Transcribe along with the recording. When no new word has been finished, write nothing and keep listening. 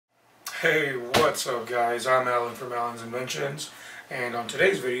Hey, what's up guys? I'm Alan from Alan's Inventions, and on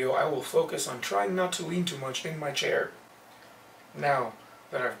today's video I will focus on trying not to lean too much in my chair. Now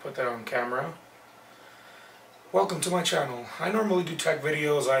that I've put that on camera, welcome to my channel. I normally do tech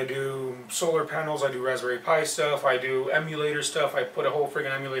videos, I do solar panels, I do Raspberry Pi stuff, I do emulator stuff. I put a whole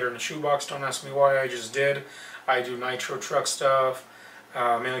friggin' emulator in a shoebox, don't ask me why, I just did. I do nitro truck stuff.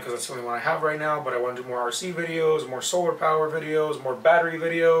 Mainly because that's the only one I have right now, but I want to do more RC videos, more solar power videos, more battery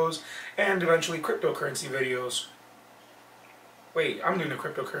videos, and eventually cryptocurrency videos. Wait, I'm doing a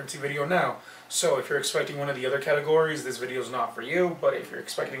cryptocurrency video now, so if you're expecting one of the other categories, this video is not for you, but if you're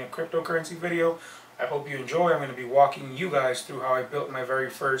expecting a cryptocurrency video, I hope you enjoy. I'm going to be walking you guys through how I built my very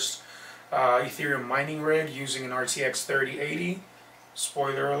first Ethereum mining rig using an RTX 3080,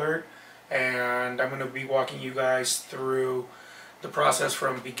 spoiler alert, and I'm going to be walking you guys through the process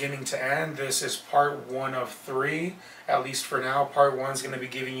from beginning to end. This is part 1 of 3, at least for now. Part 1 is going to be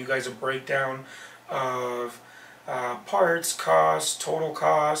giving you guys a breakdown of parts, cost, total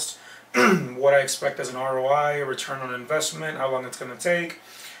cost, what I expect as an ROI, a return on investment, how long it's going to take.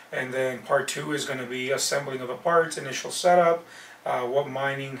 And then part 2 is going to be assembling of the parts, initial setup, what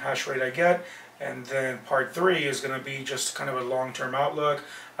mining hash rate I get. And then part 3 is going to be just kind of a long-term outlook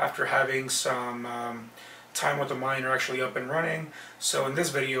after having some time with the miner actually up and running. So in this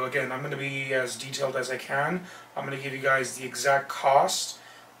video, again, I'm going to be as detailed as I can. I'm going to give you guys the exact cost,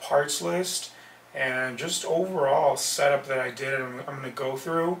 parts list, and just overall setup that I did and I'm going to go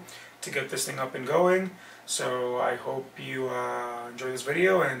through to get this thing up and going. So I hope you enjoy this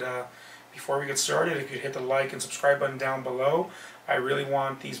video, and before we get started, if you'd hit the like and subscribe button down below. I really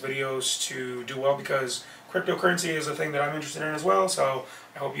want these videos to do well because cryptocurrency is a thing that I'm interested in as well, so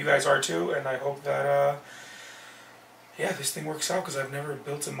I hope you guys are too, and I hope that yeah, this thing works out because I've never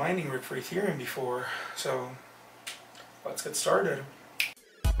built a mining rig for Ethereum before. So let's get started.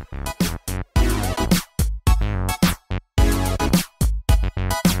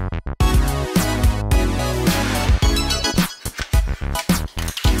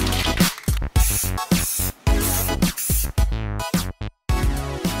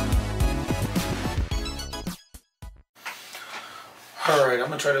 Alright, I'm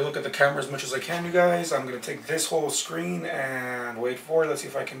going to try to look at the camera as much as I can, you guys. I'm going to take this whole screen and wait for it. Let's see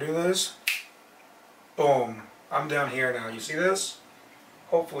if I can do this. Boom. I'm down here now. You see this?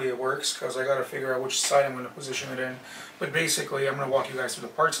 Hopefully it works because I got to figure out which side I'm going to position it in. But basically, I'm going to walk you guys through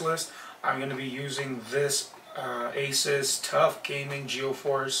the parts list. I'm going to be using this ASUS TUF Gaming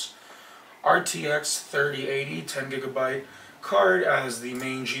GeForce RTX 3080 10GB card as the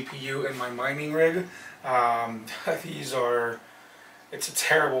main GPU in my mining rig. These are... It's a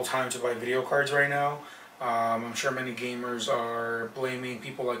terrible time to buy video cards right now. I'm sure many gamers are blaming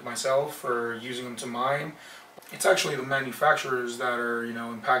people like myself for using them to mine. It's actually the manufacturers that are,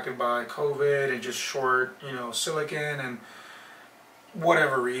 impacted by COVID and just short, silicon and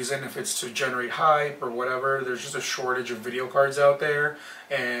whatever reason. If it's to generate hype or whatever, there's just a shortage of video cards out there.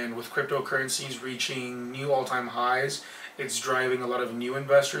 And with cryptocurrencies reaching new all-time highs, it's driving a lot of new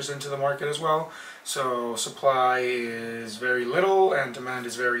investors into the market as well. So supply is very little and demand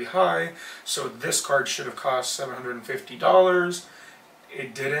is very high. So this card should have cost $750.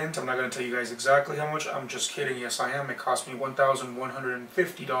 It didn't. I'm not going to tell you guys exactly how much. I'm just kidding. Yes, I am. It cost me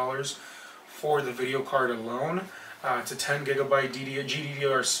 $1,150 for the video card alone. It's a 10GB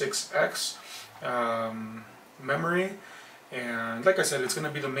GDDR6X memory. And like I said, it's going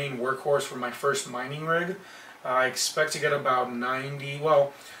to be the main workhorse for my first mining rig. I expect to get about 90,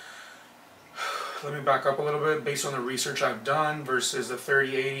 well, let me back up a little bit. Based on the research I've done versus the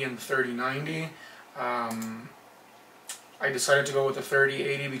 3080 and the 3090, I decided to go with the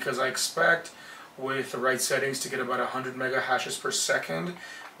 3080 because I expect with the right settings to get about 100 mega hashes per second,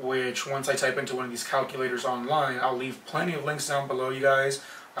 which once I type into one of these calculators online, I'll leave plenty of links down below, you guys.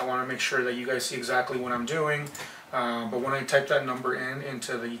 I want to make sure that you guys see exactly what I'm doing. But when I type that number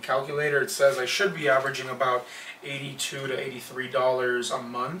into the calculator, it says I should be averaging about $82 to $83 a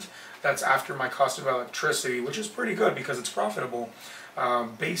month. That's after my cost of electricity, which is pretty good because it's profitable.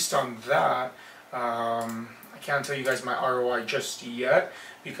 Based on that, I can't tell you guys my ROI just yet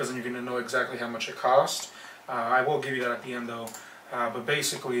because then you're going to know exactly how much it cost. I will give you that at the end though. But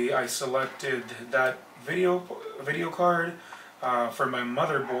basically, I selected that video card. For my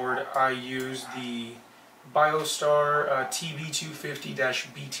motherboard, I used the Biostar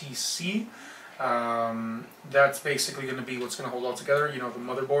TB250-BTC. That's basically going to be what's going to hold all together, the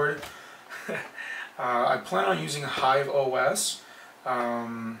motherboard. I plan on using Hive OS.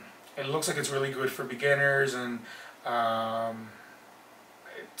 It looks like it's really good for beginners, and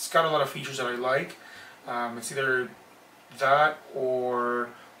it's got a lot of features that I like. It's either that or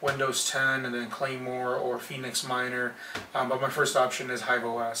Windows 10 and then Claymore or Phoenix Miner, but my first option is Hive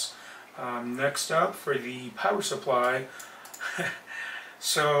OS. Next up, for the power supply,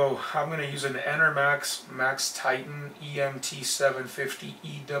 so I'm going to use an Enermax MaxTytan EMT750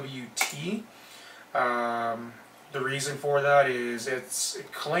 EWT. The reason for that is it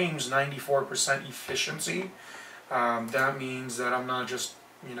claims 94% efficiency. That means that I'm not just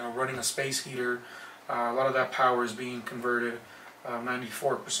running a space heater. A lot of that power is being converted,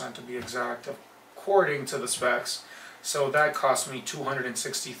 94% to be exact, according to the specs. So that cost me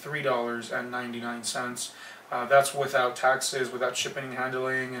 $263.99. That's without taxes, without shipping and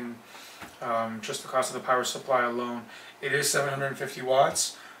handling, and just the cost of the power supply alone. It is 750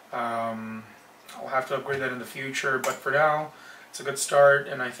 watts. I'll have to upgrade that in the future, but for now, it's a good start,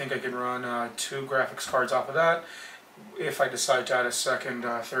 and I think I can run 2 graphics cards off of that if I decide to add a second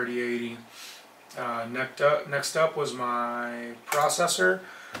 3080. Next up was my processor.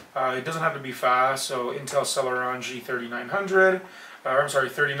 It doesn't have to be fast, so Intel Celeron G3900, I'm sorry,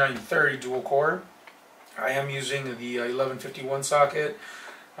 3930 dual core. I am using the 1151 socket,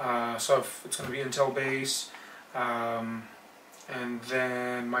 so it's going to be Intel base. And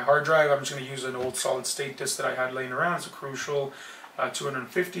then my hard drive, I'm just going to use an old solid state disk that I had laying around. It's a Crucial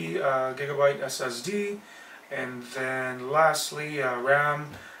 250 gigabyte SSD. And then lastly,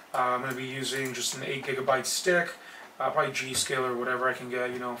 RAM. I'm going to be using just an 8 gigabyte stick, probably G-Scale or whatever I can get,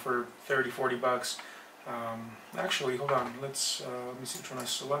 for 30-40 bucks. Actually, hold on, let me see which one I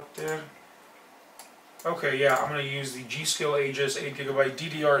selected. Okay, yeah, I'm going to use the G-Skill Aegis 8 gigabyte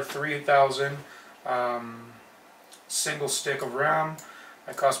DDR-3000 single stick of RAM.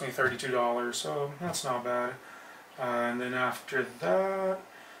 It cost me $32, so that's not bad. And then after that,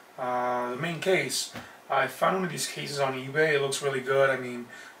 the main case. I found one of these cases on eBay. It looks really good. I mean,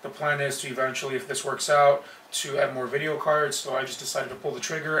 the plan is to eventually, if this works out, to add more video cards. So I just decided to pull the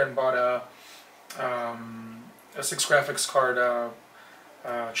trigger and bought a 6 graphics card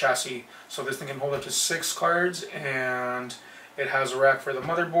chassis. So this thing can hold up to 6 cards, and it has a rack for the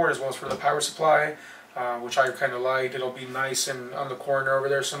motherboard as well as for the power supply, which I kind of like. It'll be nice and on the corner over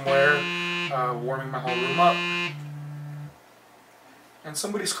there somewhere, warming my whole room up. And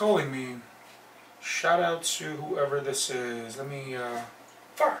somebody's calling me. Shout out to whoever this is. Let me,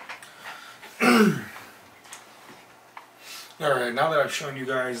 Alright, now that I've shown you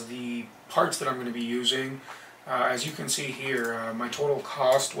guys the parts that I'm going to be using, as you can see here, my total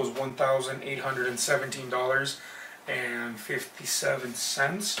cost was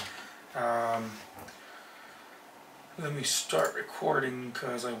 $1,817.57. Let me start recording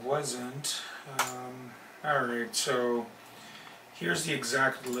because I wasn't. Alright, so here's the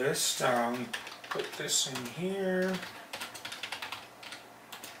exact list. Put this in here.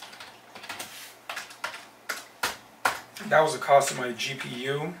 That was the cost of my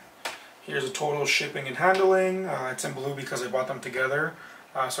GPU. Here's the total shipping and handling. It's in blue because I bought them together.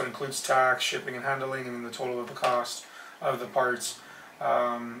 So it includes tax, shipping and handling, and then the total of the cost of the parts.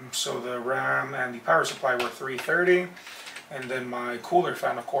 So the RAM and the power supply were $330. And then my cooler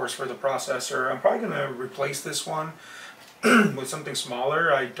fan, of course, for the processor. I'm probably going to replace this one with something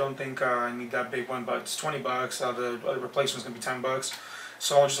smaller. I don't think I need that big one, but it's 20 bucks. The replacement's going to be 10 bucks.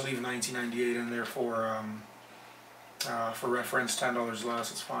 So I'll just leave $19.98 in there for reference, $10 less,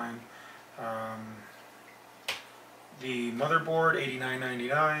 it's fine. The motherboard,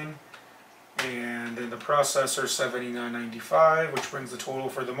 $89.99, and then the processor, $79.95, which brings the total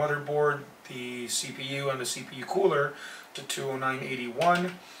for the motherboard, the CPU, and the CPU cooler to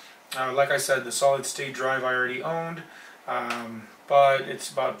 $209.81. Like I said, the solid state drive I already owned, but it's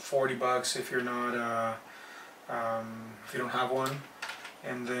about 40 bucks if you're not, if you don't have one.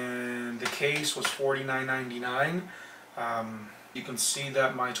 And then the case was $49.99. You can see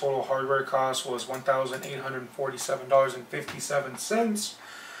that my total hardware cost was $1,847.57,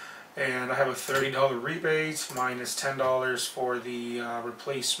 and I have a $30 rebate minus $10 for the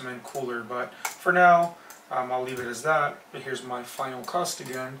replacement cooler. But for now, I'll leave it as that. But here's my final cost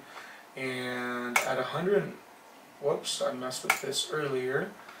again, and at 100. Whoops, I messed with this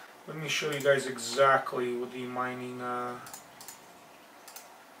earlier. Let me show you guys exactly what the mining.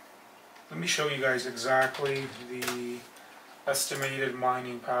 Let me show you guys exactly the estimated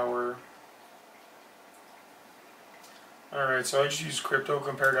mining power. Alright, so I just use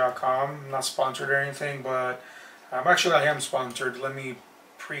CryptoCompare.com. I'm not sponsored or anything, but actually I am sponsored. Let me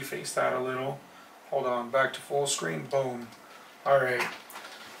preface that a little. Hold on, back to full screen. Boom. Alright.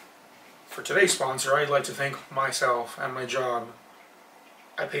 For today's sponsor, I'd like to thank myself and my job.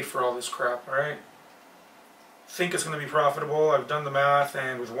 I paid for all this crap, alright? Think it's going to be profitable. I've done the math,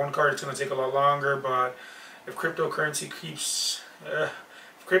 and with one card it's going to take a lot longer, but if cryptocurrency keeps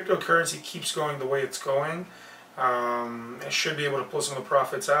cryptocurrency keeps going the way it's going, I should be able to pull some of the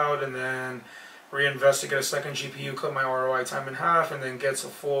profits out and then reinvest to get a second GPU, cut my ROI time in half, and then gets a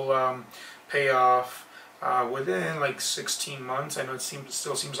full payoff within like 16 months. I know it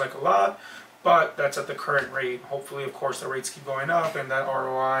still seems like a lot, but that's at the current rate. Hopefully, of course, the rates keep going up and that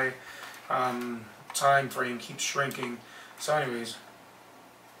ROI time frame keeps shrinking. So anyways,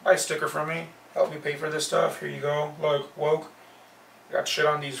 buy a sticker from me. Help me pay for this stuff. Here you go. Look, woke. I got shit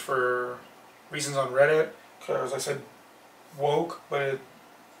on these for reasons on Reddit because I said woke, but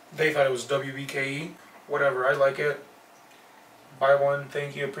they thought it was WBKE. Whatever, I like it. Buy one,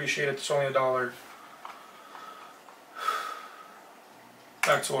 thank you, appreciate it. It's only $1.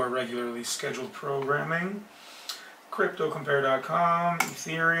 Back to our regularly scheduled programming. CryptoCompare.com,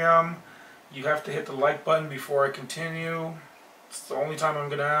 Ethereum. You have to hit the like button before I continue. It's the only time I'm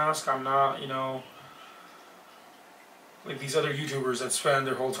going to ask. I'm not, you know, like these other YouTubers that spend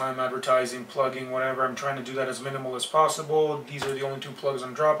their whole time advertising, plugging, whatever. I'm trying to do that as minimal as possible. These are the only 2 plugs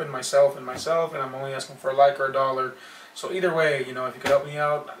I'm dropping, myself, and I'm only asking for a like or $1. So either way, you know, if you could help me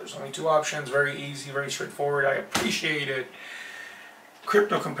out, there's only 2 options. Very easy, very straightforward. I appreciate it.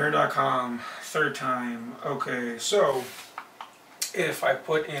 CryptoCompare.com, third time. Okay, so if I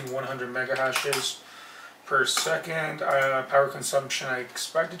put in 100 megahashes per second, power consumption, I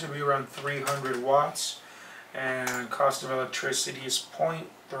expect it to be around 300 watts. And cost of electricity is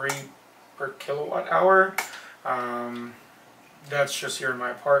 0.3 per kilowatt hour. That's just here in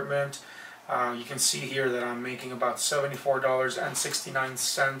my apartment. You can see here that I'm making about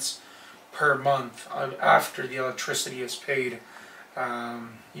 $74.69 per month after the electricity is paid.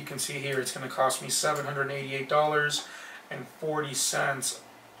 You can see here it's going to cost me $788.40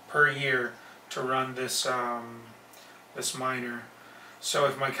 per year to run this this miner. So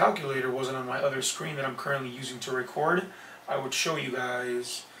if my calculator wasn't on my other screen that I'm currently using to record, I would show you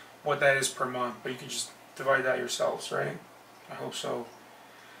guys what that is per month, but you can just divide that yourselves, right? I hope so.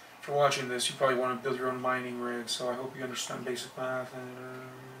 If you're watching this, you probably want to build your own mining rig, so I hope you understand basic math. And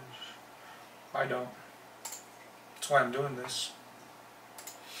I don't. That's why I'm doing this.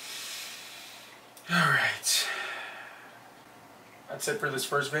 Alright. That's it for this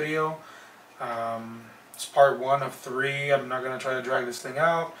first video. It's part 1 of 3. I'm not going to try to drag this thing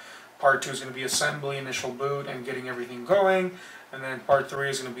out. Part 2 is going to be assembly, initial boot, and getting everything going. And then part 3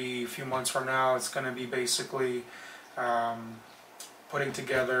 is going to be a few months from now. It's going to be basically putting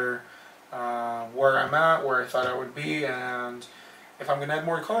together where I'm at, where I thought I would be, and if I'm going to add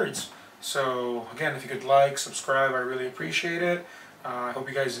more cards. So again, if you could like, subscribe, I really appreciate it. I hope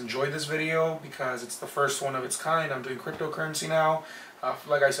you guys enjoyed this video because it's the first one of its kind. I'm doing cryptocurrency now.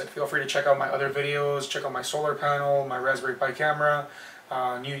 Like I said, feel free to check out my other videos, check out my solar panel, my Raspberry Pi camera,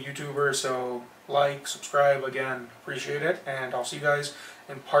 new YouTuber, so like, subscribe, again, appreciate it, and I'll see you guys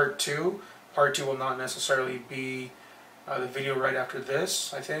in part 2. Part 2 will not necessarily be the video right after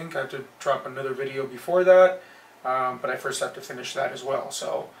this, I think. I have to drop another video before that, but I first have to finish that as well.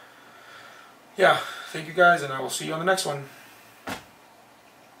 So, yeah, thank you guys, and I will see you on the next one.